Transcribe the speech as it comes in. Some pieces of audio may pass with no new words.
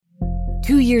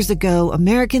2 years ago,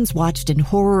 Americans watched in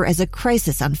horror as a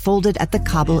crisis unfolded at the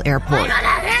Kabul airport.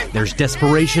 There's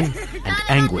desperation and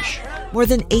anguish. More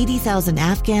than 80,000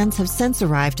 Afghans have since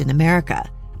arrived in America,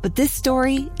 but this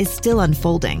story is still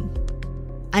unfolding.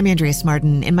 I'm Andrea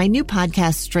Martin. In my new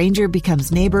podcast, Stranger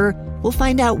Becomes Neighbor, we'll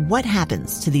find out what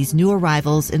happens to these new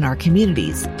arrivals in our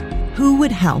communities. Who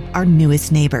would help our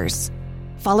newest neighbors?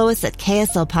 Follow us at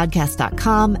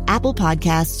kslpodcast.com, Apple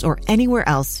Podcasts, or anywhere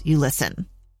else you listen.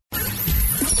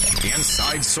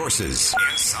 Inside Sources.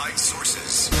 Inside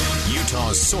Sources.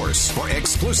 Utah's source for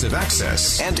exclusive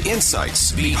access and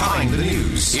insights behind the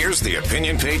news. Here's the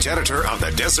opinion page editor of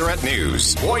the Deseret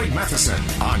News, Boyd Matheson,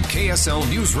 on KSL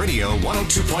News Radio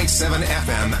 102.7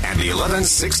 FM and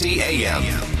 1160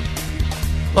 AM.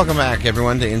 Welcome back,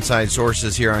 everyone, to Inside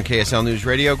Sources here on KSL News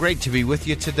Radio. Great to be with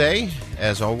you today,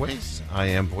 as always. I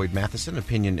am Boyd Matheson,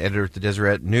 opinion editor at the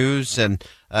Deseret News, and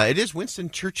it is Winston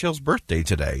Churchill's birthday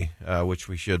today, which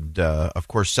we should, of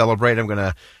course, celebrate. I'm going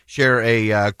to share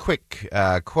a quick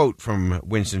quote from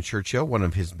Winston Churchill, one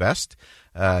of his best.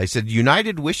 He said,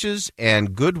 "United wishes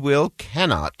and goodwill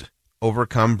cannot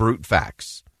overcome brute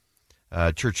facts."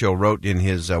 Churchill wrote in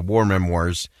his war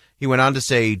memoirs. He went on to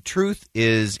say, "Truth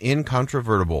is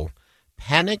incontrovertible.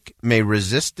 Panic may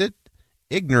resist it,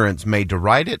 ignorance may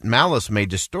deride it, malice may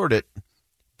distort it,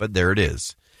 but there it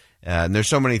is." And there's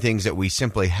so many things that we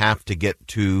simply have to get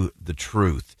to the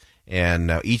truth.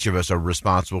 And each of us are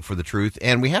responsible for the truth.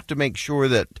 And we have to make sure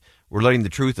that we're letting the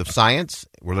truth of science,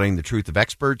 we're letting the truth of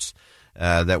experts,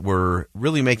 that we're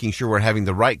really making sure we're having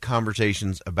the right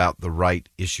conversations about the right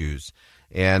issues.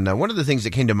 And one of the things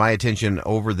that came to my attention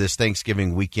over this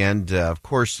Thanksgiving weekend, of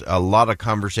course, a lot of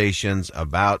conversations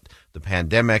about the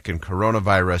pandemic and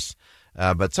coronavirus,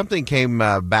 but something came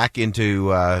back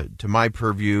into to my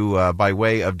purview by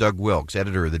way of Doug Wilkes,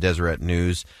 editor of the Deseret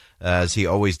News, as he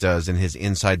always does in his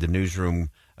Inside the Newsroom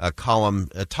column,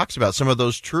 talks about some of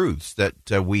those truths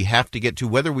that we have to get to,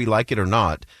 whether we like it or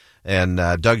not. And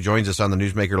Doug joins us on the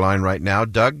Newsmaker line right now.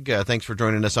 Doug, thanks for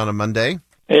joining us on a Monday.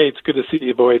 Hey, it's good to see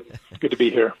you, Boyd. Good to be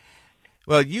here.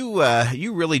 Well,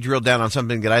 you really drilled down on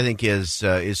something that I think is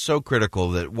so critical,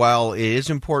 that while it is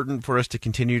important for us to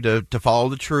continue to follow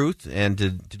the truth and to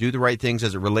do the right things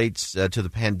as it relates to the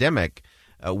pandemic,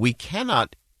 we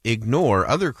cannot ignore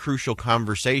other crucial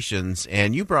conversations.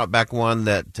 And you brought back one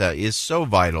that is so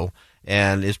vital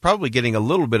and is probably getting a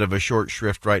little bit of a short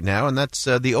shrift right now, and that's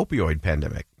the opioid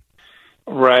pandemic.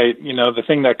 Right. You know, the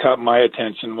thing that caught my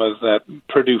attention was that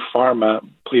Purdue Pharma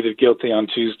pleaded guilty on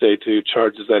Tuesday to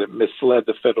charges that it misled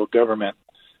the federal government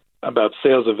about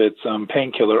sales of its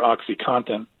painkiller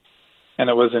OxyContin. And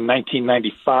it was in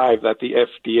 1995 that the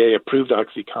FDA approved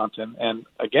OxyContin. And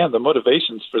again, the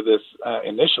motivations for this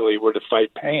initially were to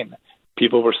fight pain.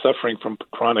 People were suffering from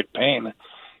chronic pain,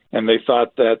 and they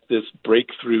thought that this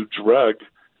breakthrough drug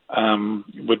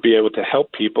would be able to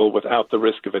help people without the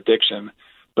risk of addiction.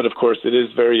 But, of course, it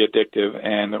is very addictive,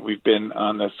 and we've been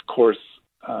on this course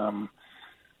of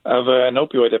an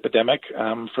opioid epidemic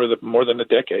for more than a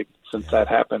decade since that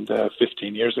happened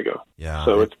 15 years ago. Yeah,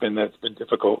 so it's been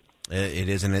difficult. It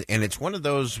is, and it's one of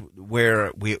those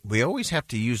where we always have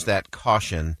to use that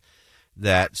caution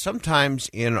that sometimes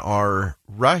in our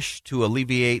rush to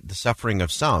alleviate the suffering of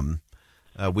some,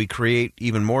 we create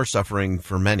even more suffering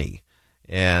for many.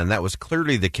 And that was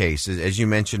clearly the case, as you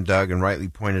mentioned, Doug, and rightly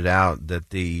pointed out, that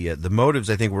the motives,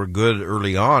 I think, were good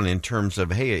early on in terms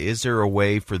of, hey, is there a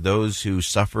way for those who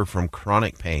suffer from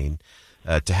chronic pain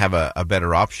to have a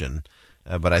better option?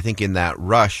 But I think in that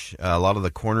rush, a lot of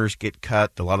the corners get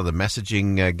cut, a lot of the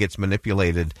messaging gets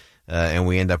manipulated, and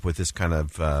we end up with this kind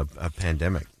of a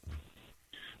pandemic.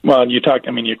 Well, you're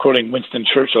quoting Winston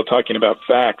Churchill talking about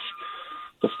facts.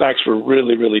 The facts were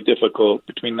really, really difficult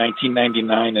between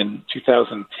 1999 and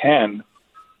 2010.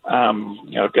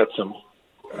 I've got some.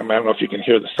 I don't know if you can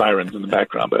hear the sirens in the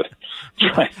background, but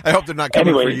I hope they're not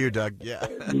coming for you, Doug. Yeah.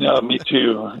 No, me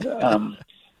too.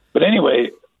 But anyway,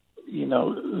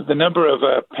 the number of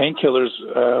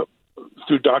painkillers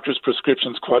through doctors'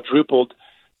 prescriptions quadrupled,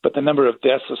 but the number of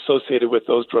deaths associated with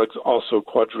those drugs also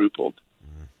quadrupled.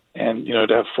 And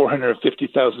to have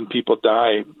 450,000 people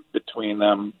die between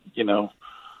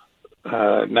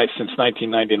since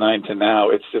 1999 to now,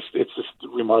 it's just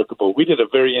remarkable. We did a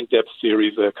very in-depth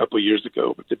series a couple of years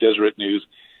ago with the Deseret News,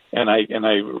 and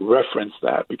I referenced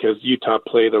that because Utah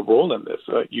played a role in this.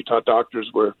 Utah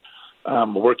doctors were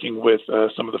working with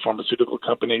some of the pharmaceutical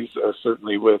companies,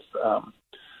 certainly with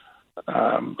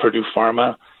Purdue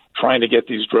Pharma, trying to get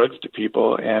these drugs to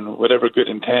people, and whatever good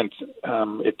intent,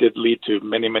 it did lead to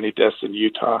many, many deaths in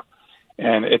Utah.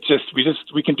 And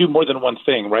we can do more than one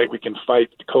thing, right? We can fight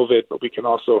COVID, but we can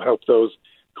also help those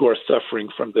who are suffering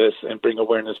from this and bring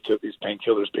awareness to these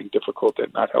painkillers being difficult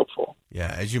and not helpful.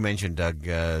 Yeah, as you mentioned, Doug,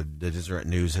 the Deseret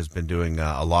News has been doing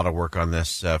a lot of work on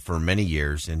this for many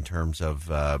years in terms of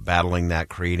battling that,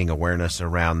 creating awareness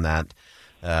around that.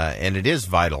 And it is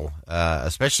vital,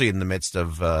 especially in the midst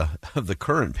of the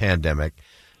current pandemic,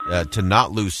 to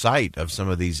not lose sight of some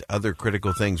of these other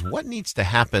critical things. What needs to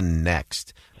happen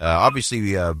next?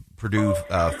 Obviously, Purdue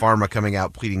Pharma coming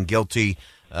out pleading guilty.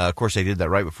 Of course, they did that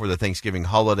right before the Thanksgiving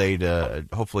holiday to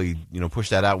hopefully, push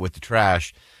that out with the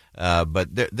trash. But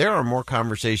there are more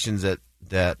conversations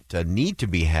that need to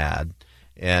be had.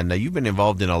 And you've been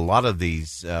involved in a lot of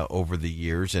these over the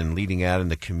years and leading out in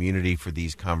the community for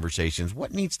these conversations.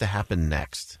 What needs to happen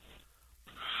next?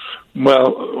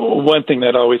 Well, one thing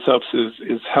that always helps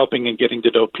is helping and getting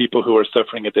to know people who are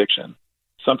suffering addiction.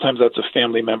 Sometimes that's a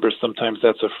family member, sometimes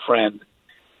that's a friend.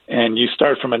 And you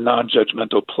start from a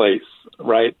non-judgmental place,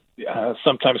 right?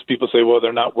 Sometimes people say, well,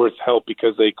 they're not worth help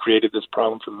because they created this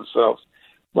problem for themselves.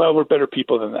 Well, we're better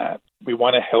people than that. We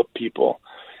want to help people.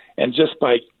 And just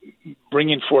by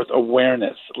bringing forth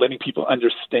awareness, letting people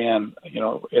understand,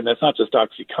 and it's not just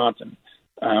OxyContin,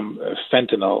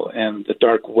 fentanyl and the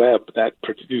dark web that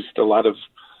produced a lot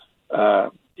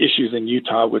of issues in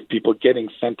Utah with people getting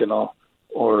fentanyl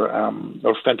or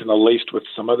fentanyl laced with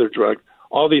some other drug.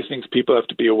 All these things people have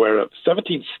to be aware of.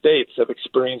 17 states have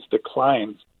experienced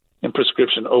declines in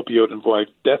prescription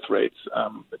opioid-involved death rates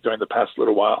during the past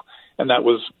little while, and that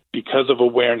was because of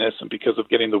awareness and because of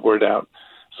getting the word out.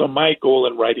 So my goal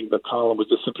in writing the column was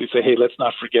to simply say, hey, let's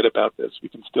not forget about this. We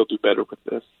can still do better with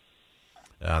this.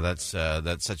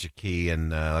 That's such a key,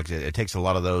 and like I said, it takes a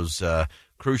lot of those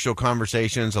crucial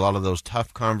conversations, a lot of those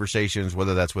tough conversations,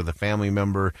 whether that's with a family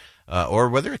member or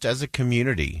whether it's as a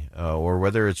community or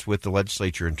whether it's with the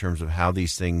legislature in terms of how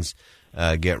these things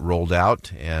get rolled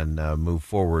out and move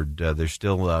forward. There's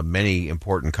still many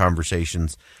important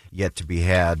conversations yet to be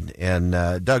had.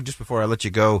 And Doug, just before I let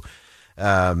you go,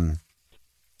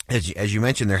 as you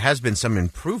mentioned, there has been some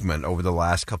improvement over the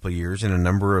last couple of years in a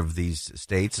number of these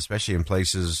states, especially in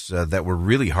places that were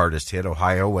really hardest hit,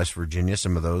 Ohio, West Virginia,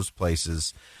 some of those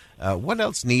places. What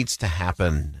else needs to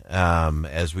happen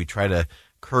as we try to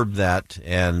curb that,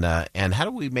 and how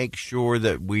do we make sure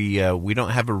that we don't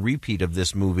have a repeat of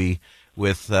this movie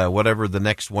with whatever the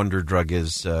next wonder drug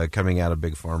is coming out of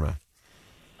Big Pharma?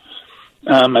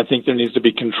 I think there needs to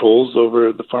be controls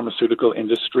over the pharmaceutical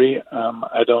industry.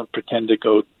 I don't pretend to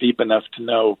go deep enough to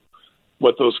know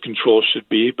what those controls should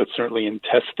be, but certainly in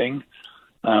testing,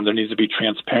 there needs to be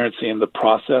transparency in the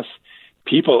process.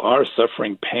 People are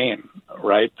suffering pain,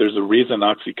 right? There's a reason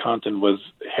OxyContin was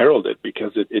heralded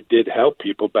because it did help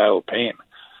people battle pain.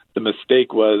 The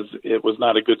mistake was it was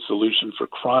not a good solution for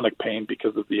chronic pain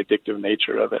because of the addictive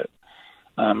nature of it.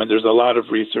 And there's a lot of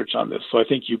research on this. So I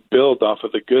think you build off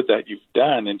of the good that you've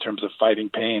done in terms of fighting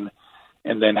pain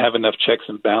and then have enough checks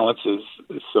and balances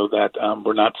so that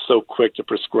we're not so quick to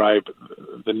prescribe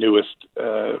the newest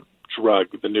drug,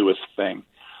 the newest thing.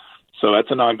 So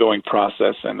that's an ongoing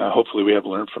process, and hopefully we have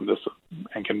learned from this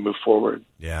and can move forward.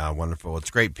 Yeah, wonderful. It's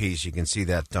a great piece. You can see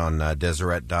that on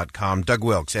Deseret.com. Doug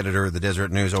Wilkes, editor of the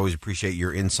Deseret News. Always appreciate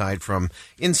your insight from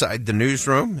inside the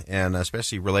newsroom, and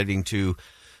especially relating to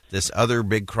this other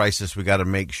big crisis we got to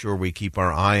make sure we keep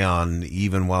our eye on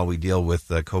even while we deal with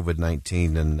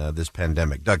COVID-19 and this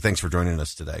pandemic. Doug, thanks for joining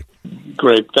us today.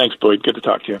 Great. Thanks, Boyd. Good to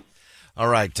talk to you. All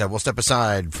right. We'll step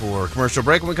aside for commercial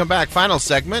break. When we come back, final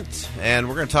segment, and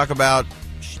we're going to talk about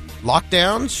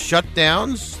lockdowns,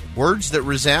 shutdowns, words that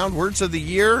resound, words of the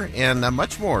year, and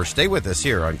much more. Stay with us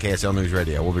here on KSL News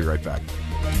Radio. We'll be right back.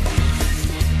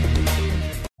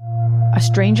 A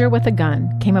stranger with a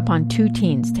gun came upon two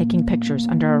teens taking pictures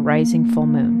under a rising full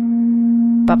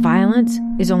moon. But violence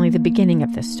is only the beginning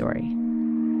of this story.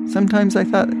 Sometimes I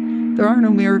thought, there are no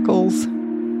miracles.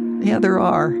 Yeah, there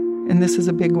are, and this is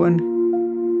a big one.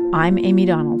 I'm Amy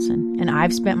Donaldson, and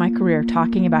I've spent my career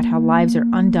talking about how lives are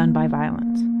undone by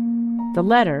violence. The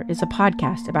Letter is a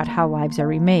podcast about how lives are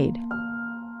remade.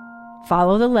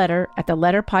 Follow The Letter at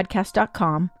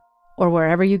theletterpodcast.com or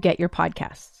wherever you get your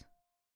podcasts.